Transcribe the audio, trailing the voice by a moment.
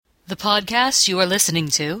The podcast you are listening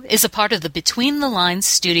to is a part of the Between the Lines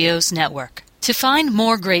Studios network. To find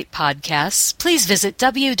more great podcasts, please visit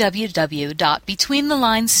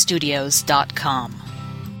www.betweenthelinesstudios.com.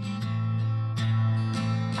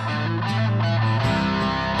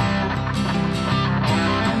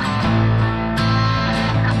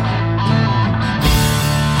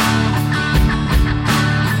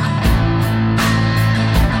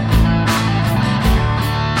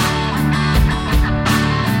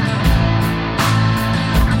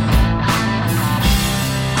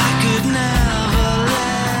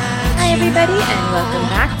 Everybody, and welcome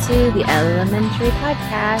back to the Elementary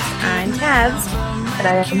Podcast. I'm Tabs. And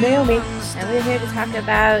I am Naomi. And we're here to talk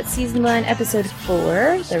about Season 1, Episode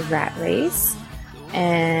 4, The Rat Race.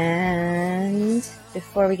 And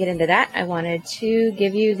before we get into that, I wanted to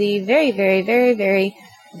give you the very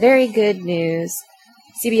good news.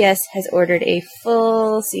 CBS has ordered a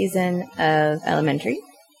full season of Elementary.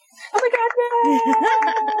 Oh my god, yay!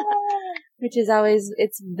 Which is always,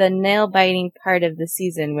 it's the nail-biting part of the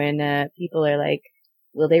season when people are like,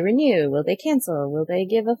 will they renew? Will they cancel? Will they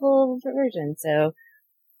give a full version? So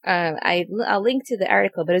I'll link to the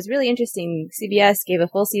article, but it was really interesting. CBS gave a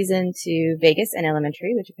full season to Vegas and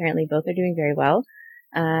Elementary, which apparently both are doing very well.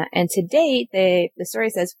 And to date, the story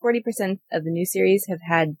says 40% of the new series have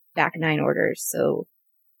had back 9 orders. So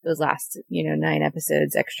those last, 9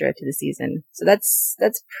 episodes extra to the season. So that's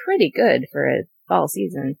pretty good for a fall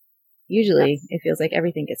season. Usually, It feels like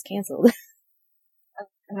everything gets canceled.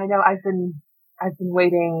 And I know I've been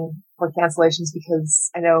waiting for cancellations because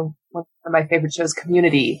I know one of my favorite shows,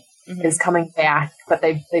 Community, is coming back, but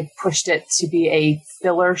they've pushed it to be a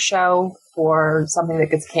filler show for something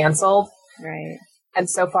that gets canceled. Right. And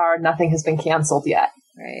so far, nothing has been canceled yet.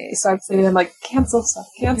 Right. So I'm sitting there like, cancel stuff.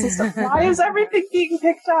 Why is everything being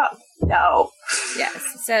picked up? No. Yes.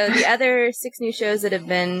 So the other 6 new shows that have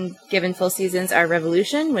been given full seasons are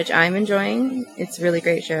Revolution, which I'm enjoying. It's a really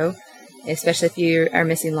great show, especially if you are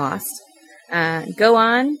missing Lost. Go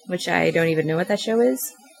On, which I don't even know what that show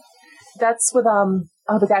is. That's with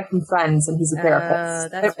the guy from Friends, and he's a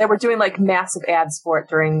therapist. They were doing like massive ads for it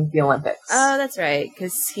during the Olympics. Oh, that's right,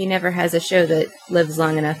 because he never has a show that lives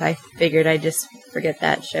long enough. I figured I'd just forget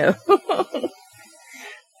that show.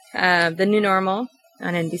 The New Normal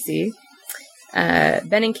on NBC.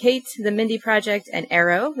 Ben and Kate, The Mindy Project, and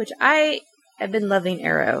Arrow, which I have been loving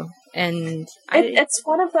Arrow. And it's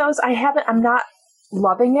one of those, I'm not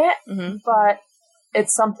loving it, but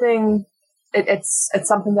it's something, it's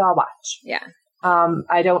something that I'll watch. Yeah.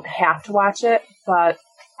 I don't have to watch it, but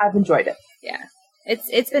I've enjoyed it. Yeah.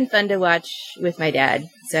 It's been fun to watch with my dad,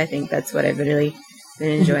 so I think that's what I've really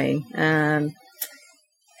been enjoying.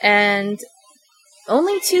 And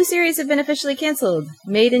only 2 series have been officially canceled.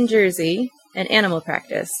 Made in Jersey and Animal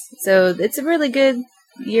Practice. So it's a really good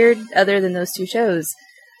year other than those 2 shows.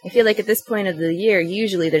 I feel like at this point of the year,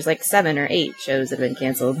 usually there's like 7 or 8 shows that have been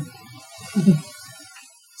canceled.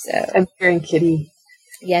 So I'm hearing Kitty.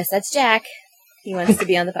 Yes, that's Jack. He wants to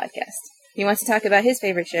be on the podcast. He wants to talk about his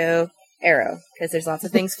favorite show, Arrow, because there's lots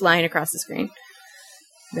of things flying across the screen.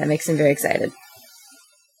 That makes him very excited.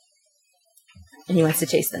 And he wants to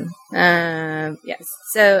chase them. Yes.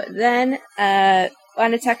 So then, I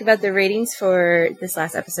want to talk about the ratings for this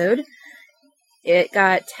last episode. It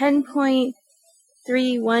got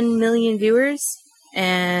 10.31 million viewers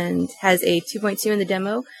and has a 2.2 in the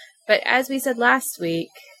demo. But as we said last week,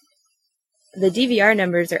 the DVR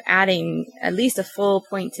numbers are adding at least a full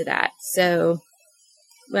point to that. So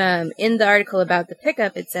in the article about the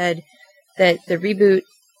pickup, it said that the reboot,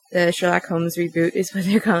 the Sherlock Holmes reboot is what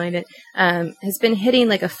they're calling it, has been hitting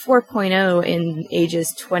like a 4.0 in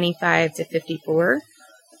ages 25 to 54,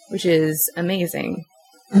 which is amazing,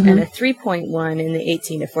 and a 3.1 in the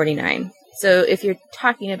 18 to 49. So if you're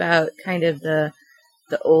talking about kind of the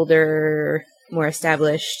older, more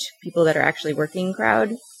established people that are actually working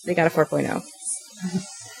crowd, they got a 4.0.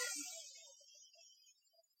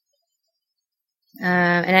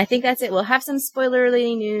 And I think that's it. We'll have some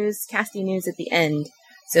spoilerly news, casting news at the end.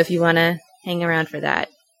 So if you want to hang around for that,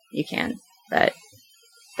 you can. But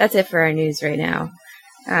that's it for our news right now.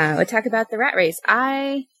 We'll talk about the Rat Race.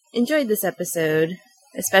 I enjoyed this episode,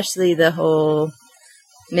 especially the whole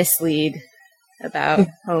mislead about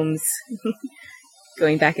Holmes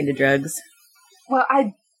going back into drugs. Well,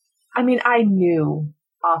 I knew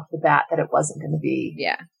off the bat that it wasn't going to be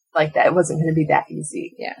like that. It wasn't going to be that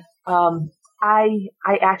easy. Yeah. I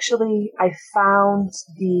found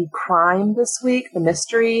the crime this week, the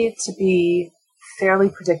mystery, to be fairly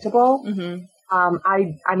predictable.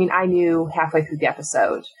 I knew halfway through the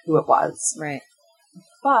episode who it was. Right.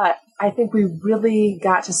 But I think we really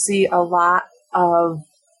got to see a lot of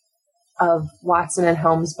of Watson and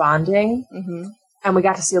Holmes bonding. Mm-hmm. And we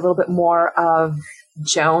got to see a little bit more of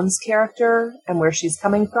Joan's character and where she's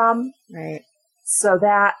coming from. Right. So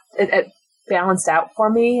that it balanced out for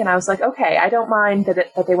me. And I was like, okay, I don't mind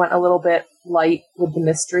that they went a little bit light with the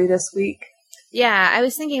mystery this week. Yeah, I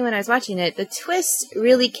was thinking when I was watching it, the twist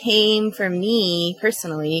really came for me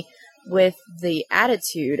personally with the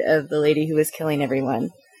attitude of the lady who was killing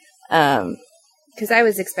everyone. Because I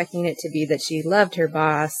was expecting it to be that she loved her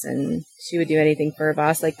boss and she would do anything for her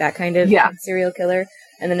boss, like that kind of serial killer.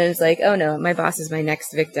 And then it was like, oh no, my boss is my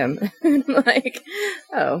next victim. I'm like,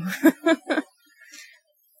 oh.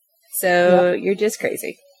 So you're just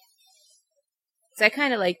crazy. So I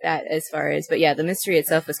kind of like that as far as, but yeah, the mystery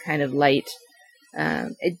itself was kind of light.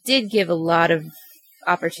 It did give a lot of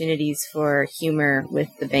opportunities for humor with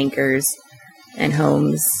the bankers and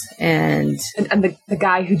Holmes and the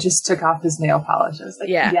guy who just took off his nail polish. I was like,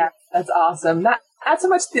 yeah, that's awesome. Not so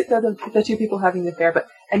much the two people having the affair,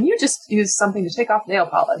 and you just used something to take off nail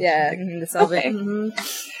polish. Yeah, the solvent. Okay. Mm-hmm.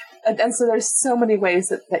 And so there's so many ways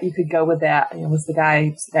that you could go with that. Was the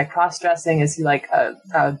guy cross-dressing? Is he like a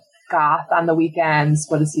goth on the weekends?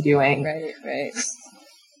 What is he doing? Right.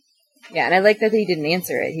 Yeah, and I like that he didn't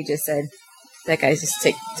answer it. He just said, that guy just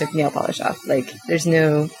took nail polish off. Like, there's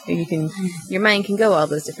no, your mind can go all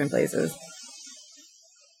those different places.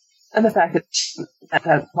 And the fact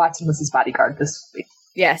that Watson was his bodyguard this week.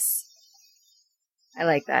 Yes. I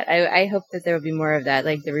like that. I hope that there will be more of that,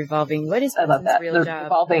 like the revolving, what is Watson's real job? The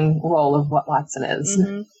revolving role of what Watson is.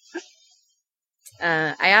 Mm-hmm.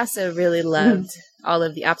 I also really loved all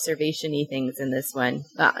of the observation-y things in this one.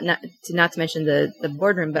 Not to mention the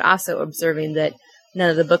boardroom, but also observing that none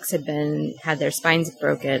of the books had their spines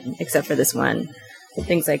broken, except for this one.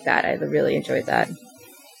 Things like that. I really enjoyed that.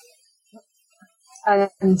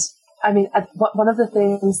 And, I mean, one of the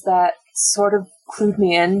things that sort of clued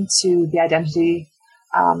me into the identity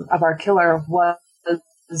of our killer was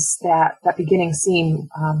that beginning scene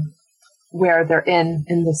where they're in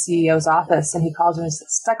the CEO's office, and he calls her his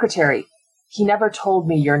secretary. He never told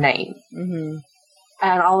me your name. Mm-hmm.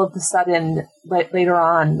 And all of a sudden, later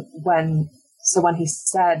on, when he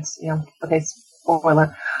said, okay,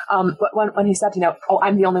 spoiler, when he said, oh,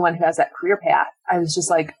 I'm the only one who has that career path, I was just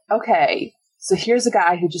like, okay, so here's a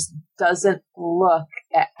guy who just doesn't look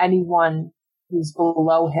at anyone who's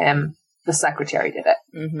below him. The secretary did it.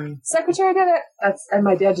 Mm-hmm. Secretary did it. And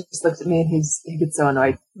my dad just looks at me and he gets so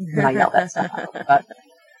annoyed when I yell that stuff out. But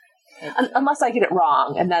unless I get it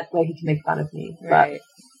wrong, and that way he can make fun of me. Right.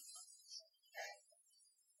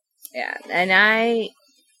 But. Yeah, and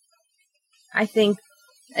I think,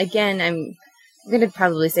 again, I'm going to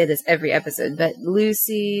probably say this every episode, but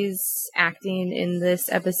Lucy's acting in this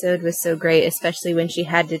episode was so great, especially when she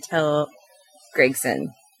had to tell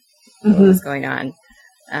Gregson what was going on.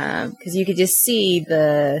 Because you could just see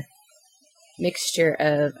the mixture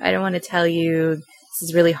of, I don't want to tell you, this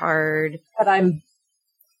is really hard. But I'm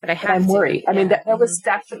worried. Yeah. I mean, there was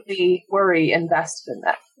definitely worry invested in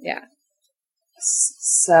that. Yeah.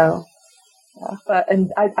 So, but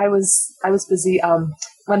I was busy.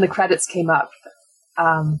 When the credits came up,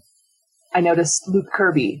 I noticed Luke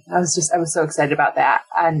Kirby. I was so excited about that,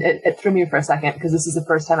 and it threw me for a second because this is the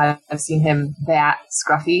first time I've seen him that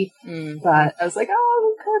scruffy. But I was like, oh,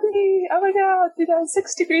 Luke Kirby! Oh my God,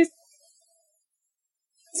 6 degrees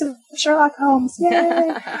of Sherlock Holmes!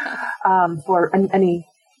 Yay! For any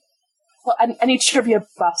trivia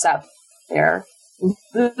buffs out there,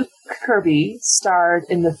 Luke Kirby starred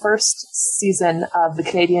in the first season of the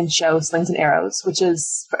Canadian show Slings and Arrows, which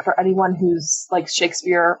is, for anyone who's likes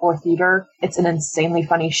Shakespeare or theater, it's an insanely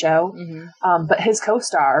funny show. Mm-hmm. But his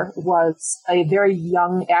co-star was a very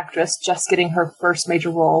young actress just getting her first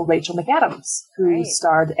major role, Rachel McAdams, who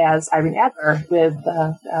starred as Irene Adler with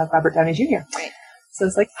Robert Downey Jr. Right. So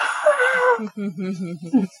it's like,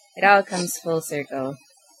 it all comes full circle.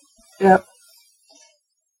 Yep.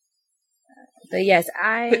 But yes,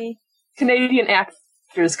 Canadian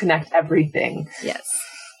actors connect everything. Yes.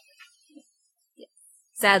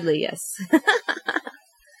 Sadly, yes.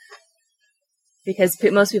 Because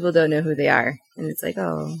most people don't know who they are. And it's like,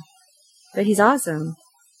 oh, but he's awesome.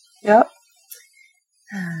 Yep.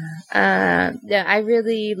 Yeah, I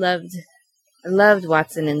really loved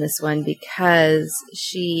Watson in this one because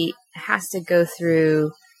she has to go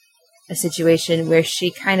through a situation where she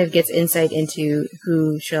kind of gets insight into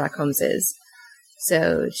who Sherlock Holmes is.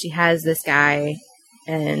 So she has this guy,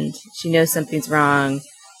 and she knows something's wrong,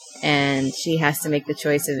 and she has to make the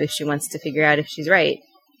choice of if she wants to figure out if she's right,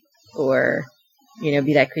 or,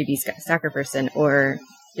 be that creepy stalker person, or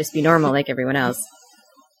just be normal like everyone else.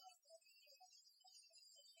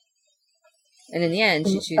 And in the end,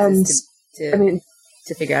 she chooses to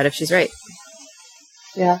figure out if she's right.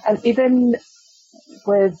 Yeah, and even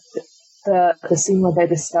with the scene where they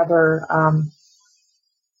discover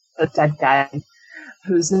the dead guy,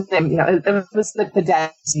 whose name, it was the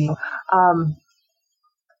dead scene.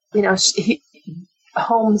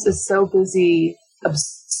 Holmes is so busy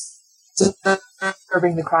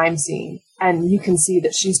observing the crime scene, and you can see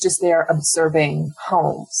that she's just there observing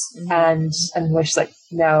Holmes, and where she's like,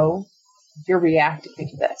 no, you're reacting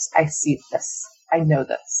to this. I see this. I know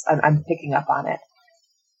this. I'm picking up on it.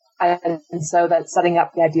 And so that's setting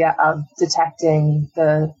up the idea of detecting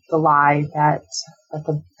the lie that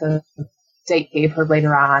the date gave her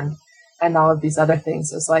later on, and all of these other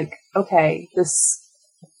things. Is like, okay,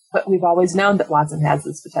 but we've always known that Watson has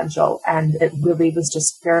this potential, and it really was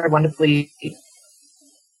just very wonderfully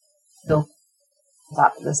built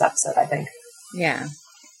up in this episode, I think. Yeah.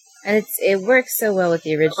 And it works so well with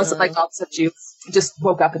the original. It wasn't like all of a sudden you just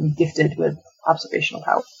woke up and gifted with observational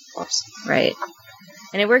power. Right.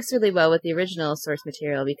 And it works really well with the original source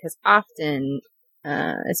material because often,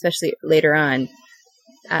 especially later on,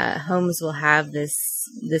 Holmes will have this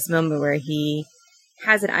moment where he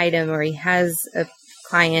has an item or he has a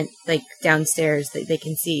client like downstairs that they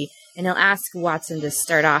can see, and he'll ask Watson to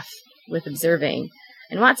start off with observing,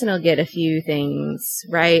 and Watson will get a few things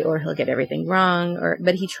right or he'll get everything wrong,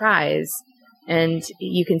 but he tries, and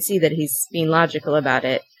you can see that he's being logical about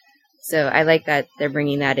it. So I like that they're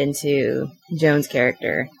bringing that into Joan's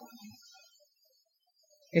character,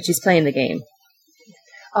 because she's playing the game.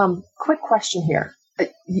 Quick question here.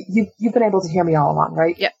 You've been able to hear me all along,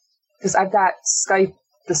 right? Yep. Because I've got Skype.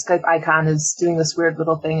 The Skype icon is doing this weird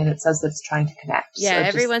little thing, and it says that it's trying to connect. Yeah, so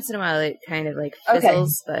every once in a while it kind of like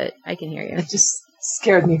fizzles, but I can hear you. It just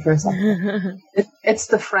scared me for a second. It's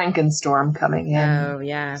the Frankenstorm coming in. Oh,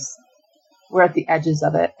 yeah. We're at the edges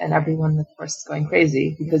of it, and everyone, of course, is going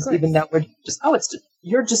crazy because even though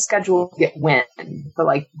you're just scheduled to get wind for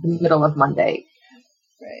like the middle of Monday.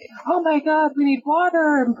 Right. Oh my God, we need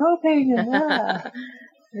water and propane and that.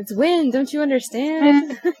 It's wind, don't you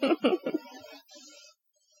understand?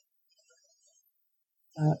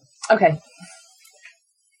 Okay.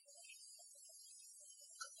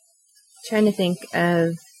 Trying to think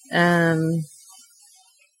of.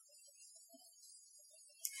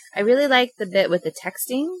 I really liked the bit with the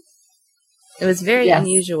texting. It was very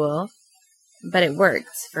unusual, but it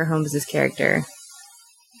worked for Holmes's character.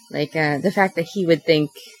 Like the fact that he would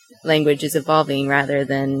think language is evolving rather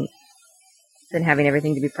than having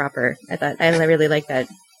everything to be proper. I really like that.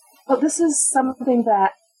 Well, this is something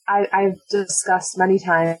that I've discussed many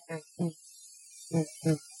times,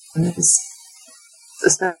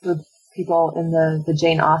 especially with people in the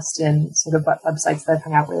Jane Austen sort of websites that I've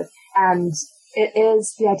hung out with. And it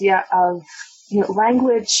is the idea of,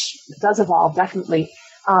 language does evolve, definitely.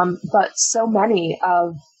 But so many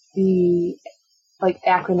of the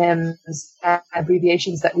acronyms and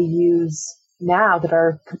abbreviations that we use now that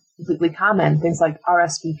are completely common, things like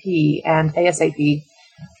RSVP and ASAP,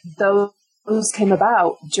 those came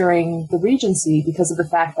about during the Regency because of the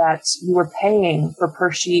fact that you were paying for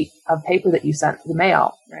per sheet of paper that you sent to the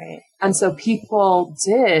mail. Right. And so people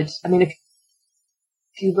did, if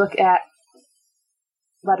you look at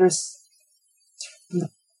letters from the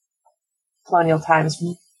colonial times,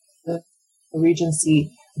 from the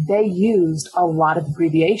Regency, they used a lot of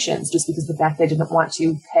abbreviations just because of the fact they didn't want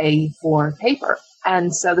to pay for paper.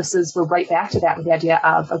 And so we're right back to that with the idea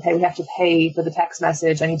of, okay, we have to pay for the text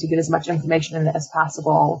message. I need to get as much information in it as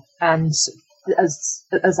possible. And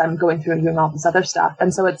as I'm going through and doing all this other stuff.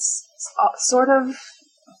 And so it's sort of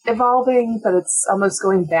evolving, but it's almost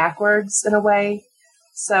going backwards in a way.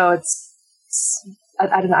 So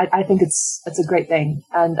I don't know. I think it's a great thing.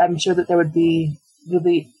 And I'm sure that there would be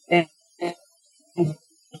really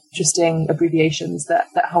interesting abbreviations that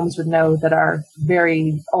Holmes would know that are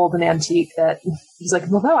very old and antique that he's like,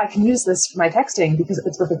 well, no, I can use this for my texting because it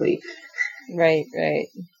fits perfectly. Right.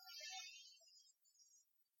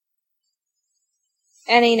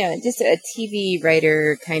 And, just a TV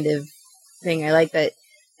writer kind of thing. I like that,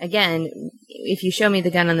 again, if you show me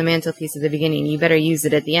the gun on the mantelpiece at the beginning, you better use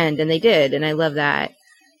it at the end. And they did. And I love that.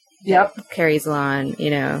 Yep. It carries along,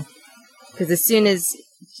 because as soon as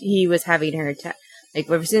he was having her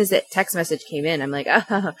as soon as that text message came in, I'm like,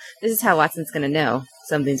 oh, this is how Watson's going to know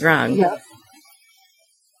something's wrong. Yeah.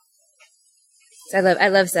 So I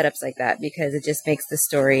love setups like that because it just makes the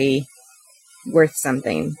story worth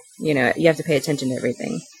something. You have to pay attention to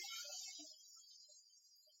everything.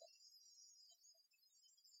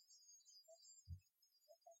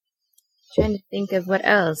 Trying to think of what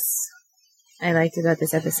else I liked about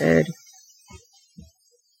this episode.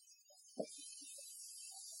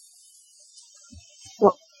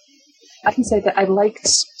 I can say that I liked,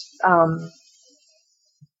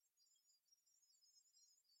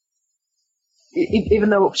 even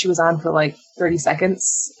though she was on for like 30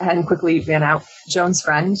 seconds and quickly ran out, Joan's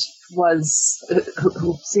friend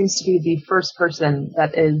who seems to be the first person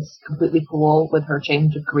that is completely cool with her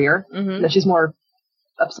change of career. Mm-hmm. That she's more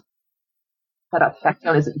upset about the fact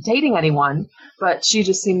Joan isn't dating anyone, but she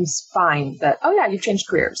just seems fine that, oh yeah, you've changed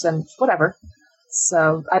careers and whatever.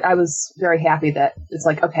 So I was very happy that it's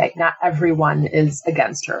like, okay, not everyone is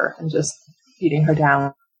against her and just beating her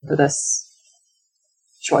down for this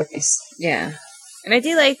choice. Yeah. And I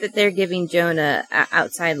do like that they're giving Joan a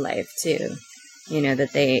outside life too. You know,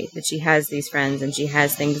 that she has these friends and she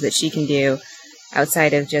has things that she can do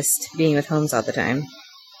outside of just being with Holmes all the time.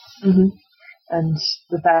 Mm-hmm. And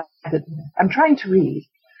the fact that I'm trying to read.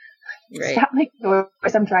 Right. Stop making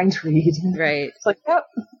noise, I'm trying to read. Right. It's like, yep,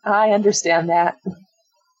 I understand that.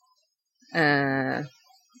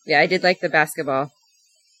 Yeah, I did like the basketball.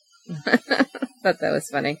 Thought that was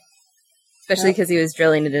funny. Especially because he was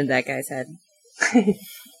drilling it into that guy's head.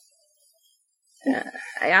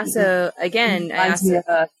 I also,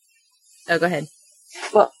 oh, go ahead.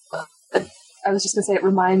 Well, I was just going to say, it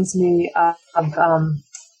reminds me of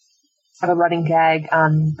a running gag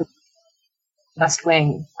on the West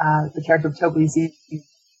Wing. The character of Toby Z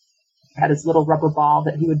had his little rubber ball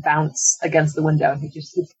that he would bounce against the window, and he'd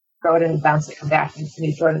throw it in and bounce it, come back, and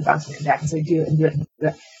he'd throw it in and bounce it, come back, and so he'd do it and do it and do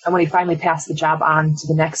it. And when he finally passed the job on to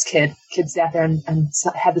the next kid sat there and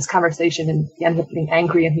had this conversation, and he ended up getting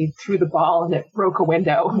angry, and he threw the ball, and it broke a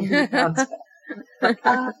window. And he bounced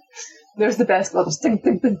it. There's the basketball, just ding,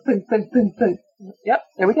 ding, ding, ding, ding, ding, ding. Yep,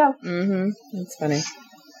 there we go. Mm-hmm. That's funny.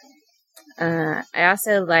 I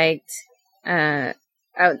also liked. I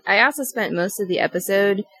also spent most of the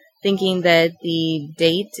episode thinking that the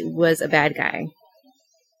date was a bad guy.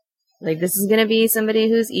 Like, this is going to be somebody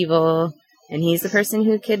who's evil, and he's the person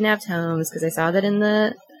who kidnapped Holmes, because I saw that in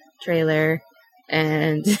the trailer,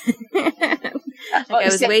 and I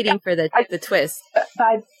was waiting for the twist.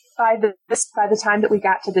 By the time that we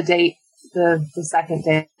got to the date, the second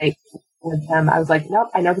date with him, I was like, nope,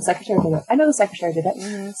 I know the secretary did it.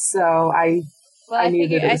 Mm-hmm. So I knew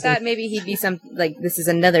that I thought maybe he'd be this is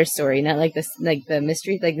another story, not like this, like the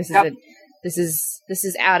mystery, like this is this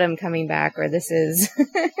is Adam coming back, or this is.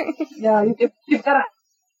 Yeah, you've got to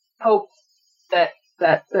hope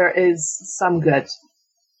that there is some good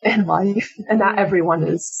in life, and not everyone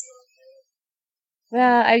is.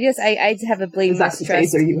 Well, I guess I have a blatant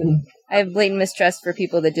mistrust. I have blatant mistrust for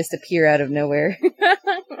people that just appear out of nowhere.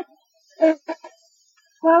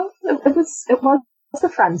 Well, it was the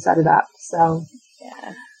friend set it up, so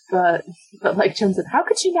yeah. But like Jim said, how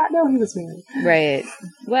could she not know he was married? Right.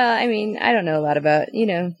 Well, I mean, I don't know a lot about,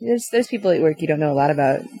 there's people at work you don't know a lot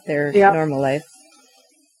about their normal life.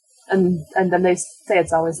 And then they say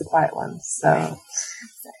it's always the quiet ones, so.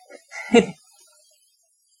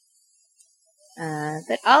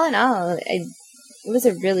 But all in all, it was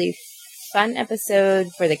a really fun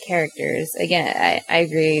episode for the characters. Again, I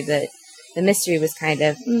agree that the mystery was kind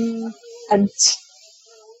of,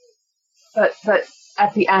 But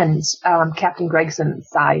at the end, Captain Gregson's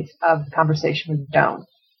side of the conversation with Joan,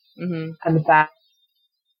 mm-hmm. and the fact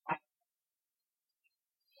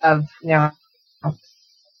of,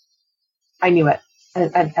 I knew it,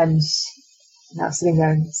 and now sitting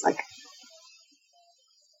there and it's like,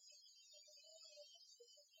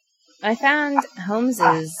 I found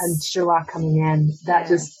Holmes's and Sherlock coming in,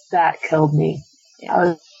 that killed me.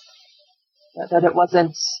 Yeah. That it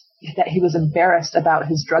wasn't that he was embarrassed about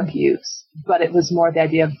his drug use, but it was more the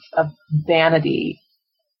idea of vanity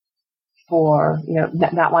for,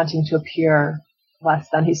 not wanting to appear less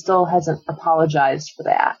than. He still hasn't apologized for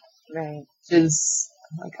that. Right. Which is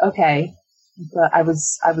like, okay, but I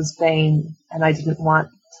was vain and I didn't want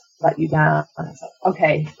to let you down. And I was like,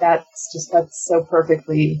 okay, that's so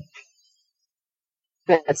perfectly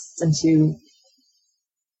fits into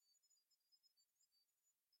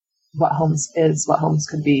what Holmes is, what Holmes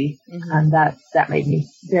could be, mm-hmm. and that made me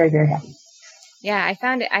very, very happy. Yeah, I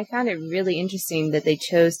found it really interesting that they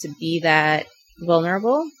chose to be that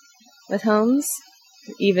vulnerable with Holmes,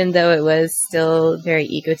 even though it was still very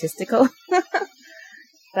egotistical.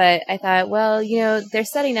 But I thought, well, they're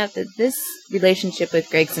setting up that this relationship with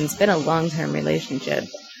Gregson's been a long-term relationship,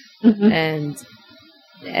 mm-hmm.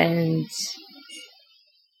 and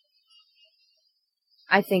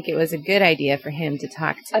I think it was a good idea for him to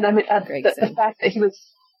talk to. And I mean, Gregson. The fact that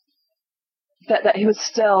he was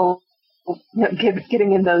still,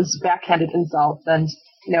 getting in those backhanded insults, and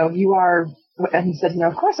you are, and he said,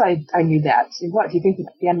 of course I knew that. What do you think?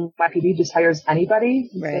 The NYPD just hires anybody?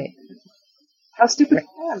 Right. How stupid is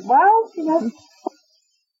that? Well, you know.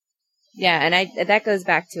 Yeah, and that goes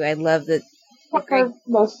back to, I love that. For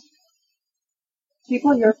most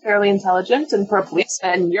people, you're fairly intelligent, and for a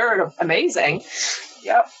policeman, you're amazing.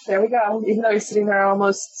 Yep, there we go. Even though he's sitting there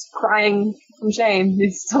almost crying from shame,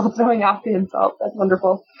 he's still throwing out the insult. That's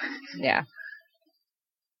wonderful. Yeah.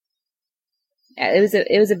 Yeah,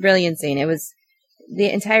 it was a brilliant scene. The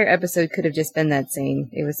entire episode could have just been that scene.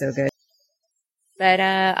 It was so good. But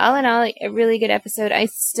all in all, a really good episode. I'm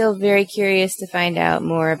still very curious to find out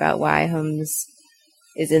more about why Holmes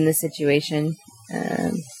is in this situation.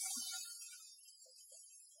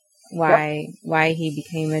 Why he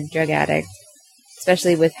became a drug addict,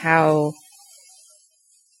 especially with how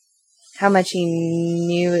much he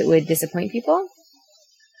knew it would disappoint people.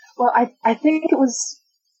 Well, I think it was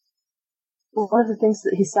one of the things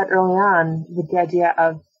that he said early on with the idea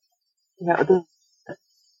of, you know,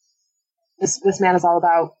 this man is all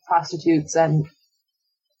about prostitutes and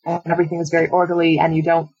everything is very orderly, and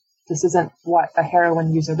this isn't what a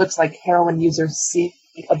heroin user looks like. Heroin users seek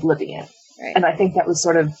oblivion. Right. And I think that was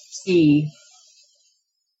sort of key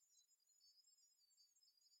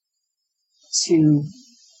to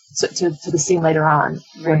the scene later on,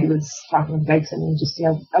 where he was talking with Gregson, and just, you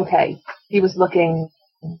know, okay, he was looking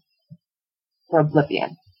for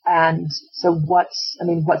oblivion. And so what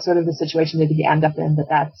sort of a situation did he end up in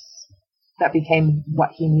that became what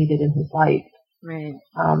he needed in his life? Right.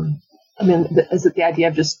 I mean, is it the idea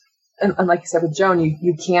of just, and like you said with Joan,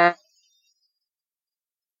 you can't.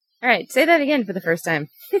 All right, say that again for the first time.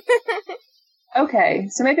 Okay,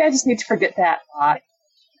 so maybe I just need to forget that thought.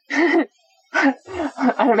 I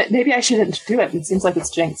don't know, maybe I shouldn't do it. It seems like it's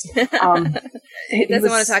jinxed. He doesn't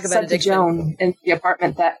want to talk about addiction. To Joan in the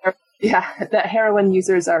apartment that heroin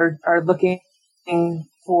users are looking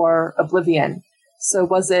for oblivion. So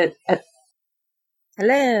was it?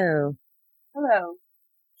 Hello.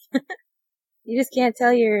 You just can't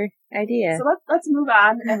tell your idea. So let's move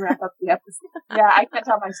on and wrap up the episode. Yeah, I can't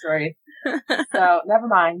tell my story. So never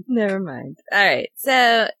mind. All right.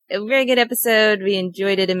 So a very good episode. We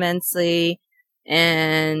enjoyed it immensely,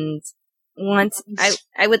 and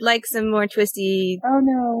I would like some more twisty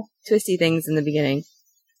things in the beginning.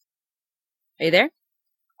 Are you there?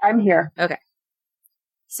 I'm here. Okay.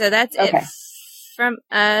 So that's it from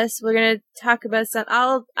us. We're gonna talk about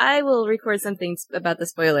I will record something about the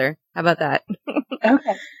spoiler. How about that?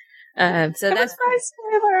 Okay. So that's my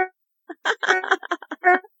spoiler.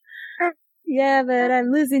 Yeah, but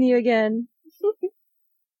I'm losing you again.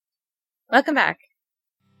 Welcome back.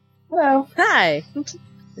 Hello. Hi.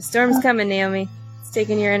 The storm's coming, Naomi. It's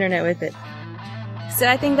taking your internet with it. So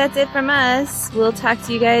I think that's it from us. We'll talk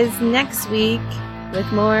to you guys next week with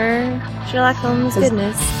more Sherlock Holmes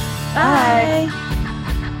goodness. Bye.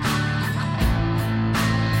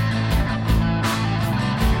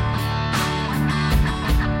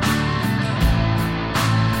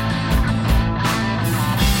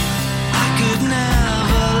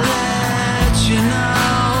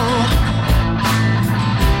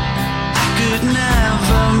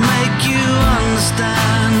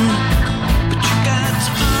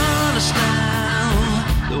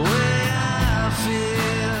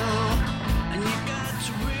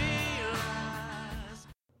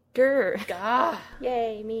 Grr. Gah.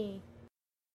 Yay, me.